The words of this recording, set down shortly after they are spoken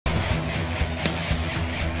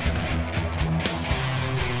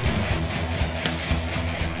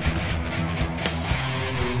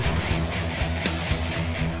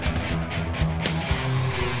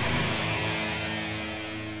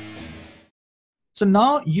So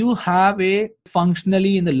now you have a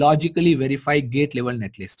functionally and the logically verified gate level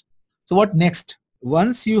netlist. So what next?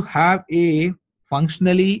 Once you have a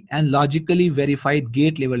functionally and logically verified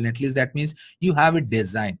gate level netlist, that means you have a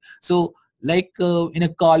design. So like in a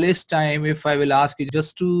college time, if I will ask you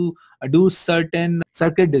just to do certain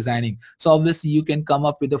circuit designing, so obviously you can come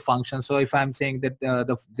up with a function. So if I'm saying that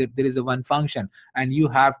there is a one function and you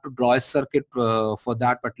have to draw a circuit for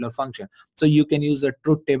that particular function, so you can use a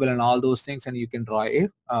truth table and all those things, and you can draw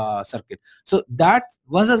a circuit. So that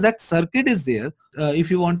once that circuit is there, if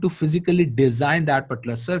you want to physically design that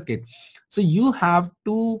particular circuit, so you have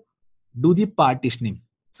to do the partitioning.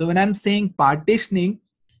 So when I'm saying partitioning,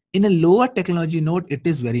 in a lower technology node, it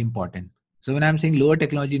is very important. So when I'm saying lower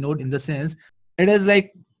technology node, in the sense, it is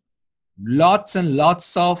like lots and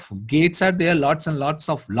lots of gates are there, lots and lots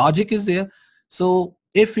of logic is there. So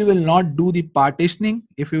if you will not do the partitioning,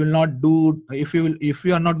 if you are not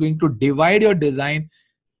going to divide your design,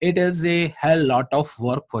 it is a hell lot of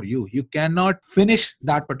work for you. You cannot finish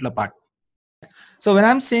that particular part. So when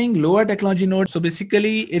I'm saying lower technology node, so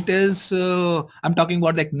basically it is, I'm talking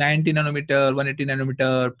about like 90 nanometer, 180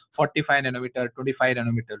 nanometer, 45 nanometer, 25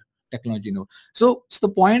 nanometer technology node. So the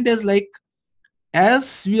point is like,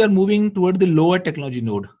 as we are moving toward the lower technology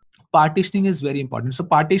node, partitioning is very important. So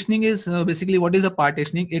partitioning is basically, what is a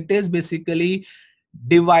partitioning? It is basically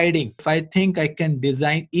dividing. If I think I can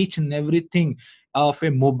design each and everything of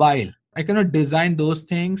a mobile, I cannot design those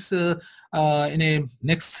things in a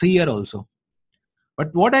next 3 years also.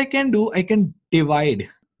 But what I can do, I can divide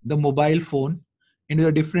the mobile phone into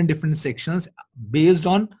the different sections based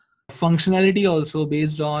on functionality, also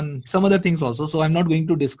based on some other things also. So I'm not going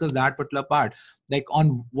to discuss that particular part, like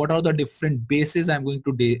on what are the different bases I'm going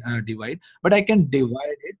to divide, but I can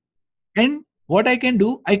divide it. And what I can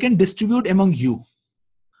do, I can distribute among you.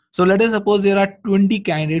 So let us suppose there are 20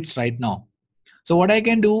 candidates right now. So what I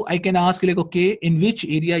can do, I can ask you like, okay, in which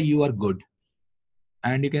area you are good?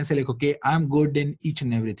 And you can say like, okay, I'm good in each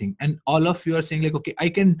and everything. And all of you are saying like, okay, I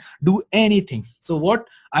can do anything. So what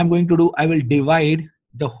I'm going to do, I will divide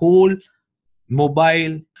the whole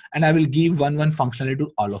mobile and I will give one functionality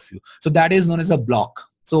to all of you. So that is known as a block.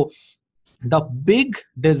 So the big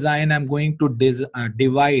design I'm going to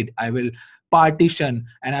divide, I will partition,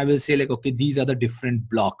 and I will say like, okay, these are the different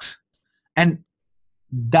blocks. And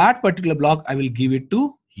that particular block, I will give it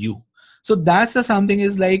to you. So that's the something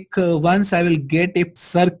is like once I will get a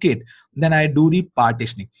circuit, then I do the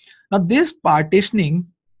partitioning. Now this partitioning,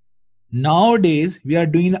 nowadays we are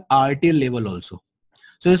doing the RTL level also.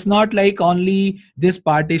 So it's not like only this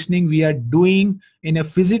partitioning we are doing in a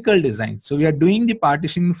physical design. So we are doing the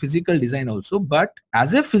partitioning in physical design also, but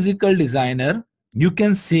as a physical designer, you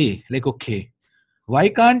can say like, okay, why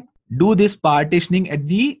can't do this partitioning at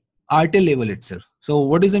the RTL level itself? So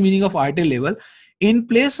what is the meaning of RTL level? In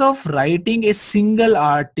place of writing a single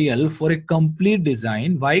RTL for a complete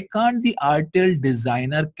design, why can't the RTL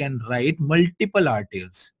designer can write multiple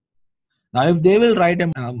RTLs? Now, if they will write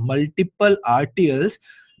multiple RTLs,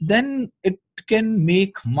 then it can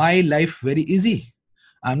make my life very easy.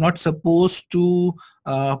 I'm not supposed to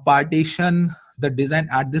partition the design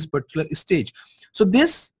at this particular stage. So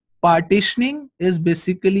this partitioning is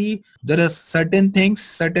basically, there are certain things,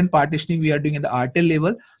 certain partitioning we are doing at the RTL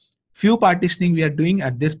level. Few partitioning we are doing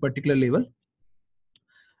at this particular level.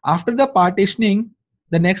 After the partitioning,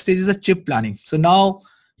 the next stage is the chip planning. So now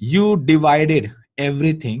you divided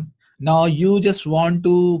everything. Now you just want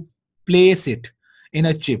to place it in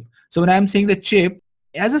a chip. So when I'm saying the chip,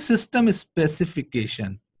 as a system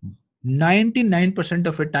specification, 99%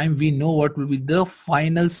 of the time we know what will be the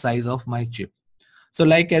final size of my chip. So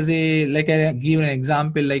like I give an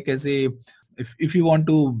example, like if you want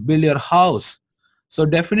to build your house, so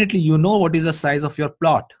definitely you know what is the size of your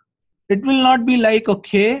plot. It will not be like,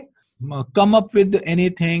 okay, come up with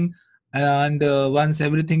anything and once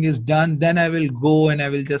everything is done, then I will go and I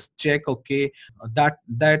will just check, okay,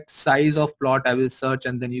 that size of plot I will search,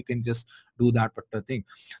 and then you can just do that particular thing.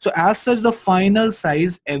 So as such, the final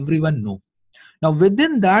size everyone know. Now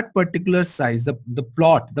within that particular size, the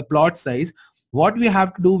plot size, what we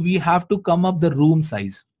have to do, we have to come up the room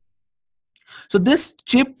size. So this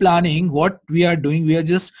chip planning, what we are doing, we are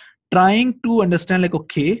just trying to understand like,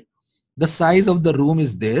 okay, the size of the room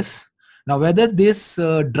is this. Now whether this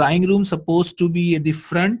drawing room supposed to be at the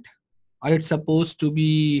front, or it's supposed to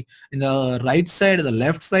be in the right side or the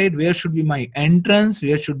left side, where should be my entrance,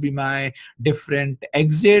 where should be my different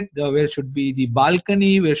exit, where should be the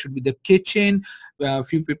balcony, where should be the kitchen.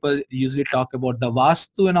 Few people usually talk about the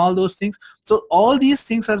vastu and all those things. So all these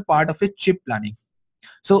things as part of a chip planning.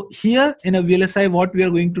 So here in a VLSI, what we are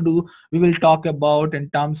going to do, we will talk about in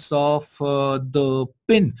terms of the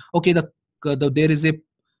pin. Okay, there is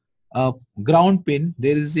a ground pin,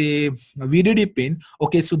 there is a VDD pin.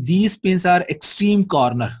 Okay, so these pins are extreme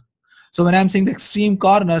corner. So when I'm saying the extreme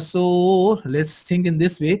corner, so let's think in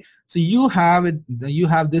this way. So you have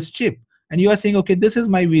this chip, and you are saying, okay, this is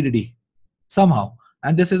my VDD somehow,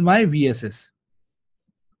 and this is my VSS.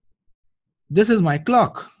 This is my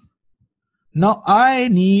clock. Now I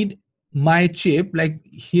need my chip, like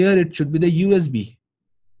here it should be the USB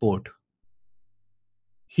port.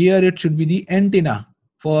 Here it should be the antenna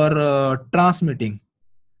for transmitting.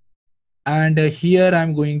 And here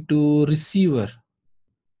I'm going to receiver.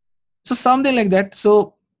 So something like that.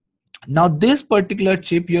 So now this particular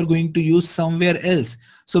chip you're going to use somewhere else.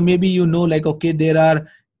 So maybe you know, like, okay, there are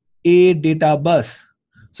a data bus.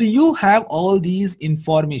 So you have all these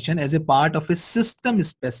information as a part of a system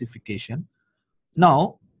specification.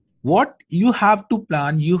 Now, what you have to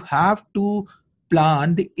plan,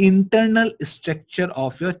 the internal structure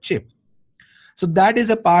of your chip. So that is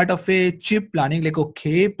a part of a chip planning, like,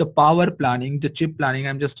 okay, the power planning, the chip planning,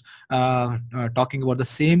 I'm just talking about the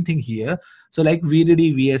same thing here. So like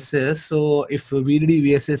VDD VSS, so if VDD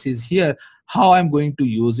VSS is here, how I'm going to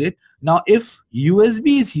use it. Now if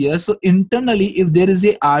USB is here, so internally if there is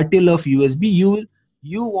a RTL of USB,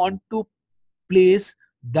 you want to place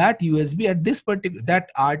that USB at this particular, that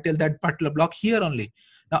RTL, that particular block here only.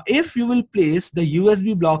 Now if you will place the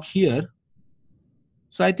USB block here,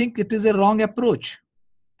 so I think it is a wrong approach.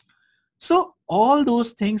 So all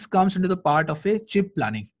those things comes into the part of a chip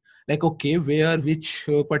planning, like, okay, which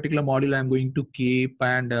particular module I'm going to keep,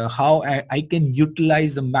 and how I can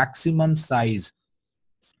utilize the maximum size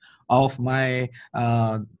of my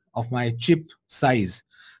chip size.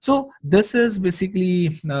 So this is basically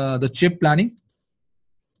the chip planning.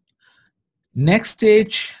 Next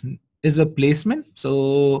stage is a placement.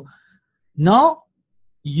 So now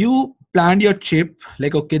you planned your chip,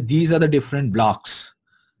 like, okay, these are the different blocks.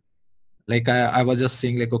 Like I was just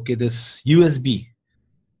saying, like, okay, this USB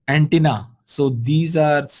antenna. So these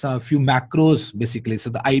are some few macros basically. So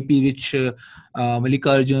the IP which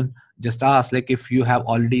Mallikarjun just asked, like, if you have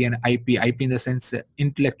already an IP in the sense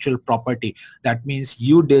intellectual property, that means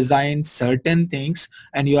you design certain things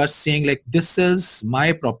and you are saying, like, this is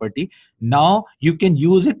my property. Now you can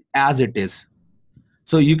use it as it is.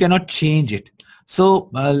 So you cannot change it. So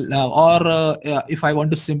if I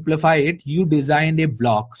want to simplify it, you designed a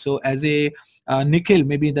block. So as a Nikhil,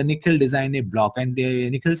 maybe the Nikhil designed a block, and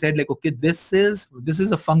Nikhil said, like, okay, this is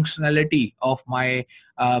a functionality of my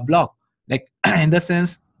block. Like in the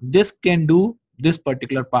sense, this can do this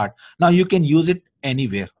particular part. Now you can use it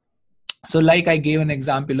anywhere. So like I gave an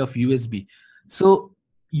example of USB. So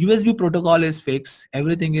USB protocol is fixed,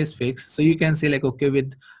 everything is fixed. So you can say, like, okay,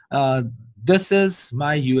 with this is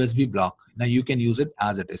my USB block. Now you can use it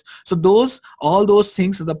as it is. So all those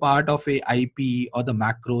things are the part of a IP or the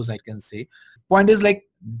macros, I can say. Point is, like,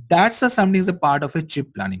 that's something is a part of a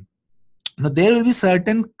chip planning. Now there will be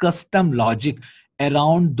certain custom logic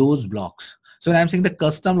around those blocks. So when I'm saying the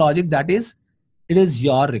custom logic, that is, it is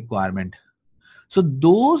your requirement. So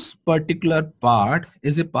those particular part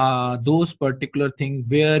is those particular thing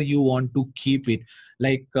where you want to keep it,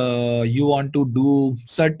 like you want to do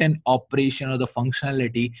certain operation or the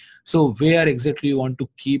functionality. So where exactly you want to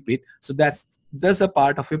keep it. So that's a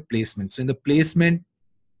part of a placement. So in the placement,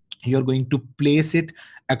 you're going to place it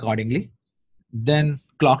accordingly. Then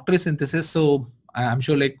clock tree synthesis. So I'm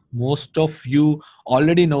sure, like, most of you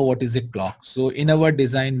already know what is a clock. So in our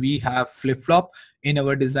design, we have flip-flop. In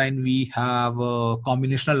our design, we have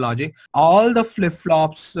combinational logic. All the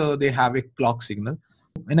flip-flops, they have a clock signal.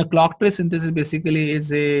 In a clock tree synthesis, basically is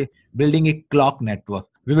building a clock network.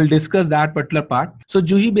 We will discuss that particular part. So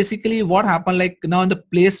Juhi, basically what happened, like, now in the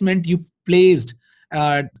placement, you placed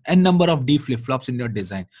n number of D flip-flops in your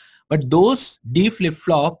design, but those D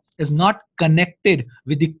flip-flop is not connected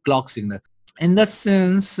with the clock signal. In the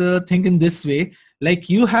sense, think in this way, like,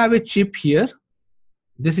 you have a chip here.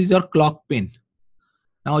 This is your clock pin.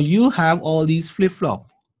 Now you have all these flip-flop.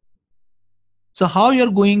 So how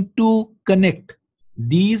you're going to connect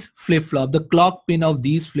these flip-flop, the clock pin of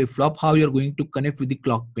these flip-flop, how you're going to connect with the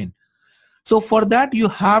clock pin. So for that, you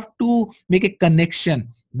have to make a connection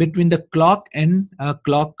between the clock and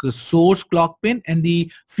source clock pin and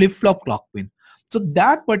the flip-flop clock pin. So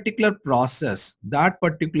that particular process, that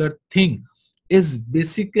particular thing is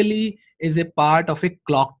basically a part of a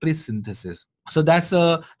clock tree synthesis. So that's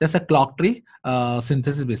a clock tree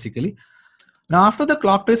synthesis basically. Now after the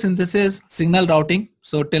clock tree synthesis, signal routing.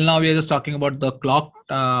 So till now we are just talking about the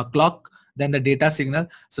clock then the data signal.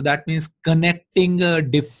 So that means connecting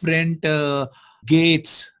different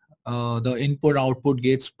gates, the input output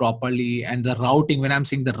gates properly, and the routing. When I'm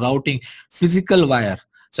saying the routing, physical wire,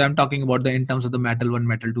 so I'm talking about the in terms of the metal 1,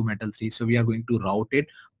 metal 2, metal 3. So we are going to route it,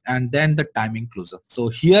 and then the timing closer. So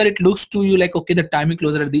here it looks to you like, okay, the timing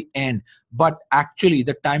closer at the end, but actually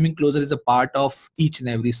the timing closer is a part of each and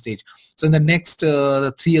every stage. So in the next 3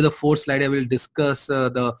 or the 4 slide, I will discuss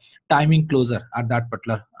the timing closer at that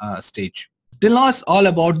particular stage. Till now it's all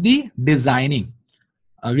about the designing.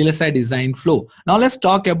 VLSI design flow. Now let's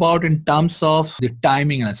talk about in terms of the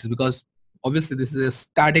timing analysis, because obviously this is a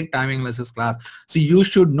static timing analysis class. So you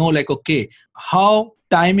should know like, okay, how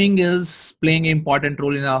timing is playing an important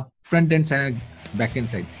role in a front end side and back end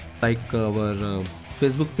side. Like our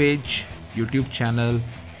Facebook page, YouTube channel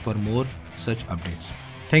for more such updates.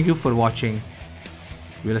 Thank you for watching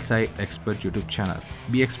VLSI Expert YouTube channel.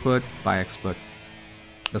 Be expert, buy expert.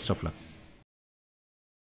 Best of luck.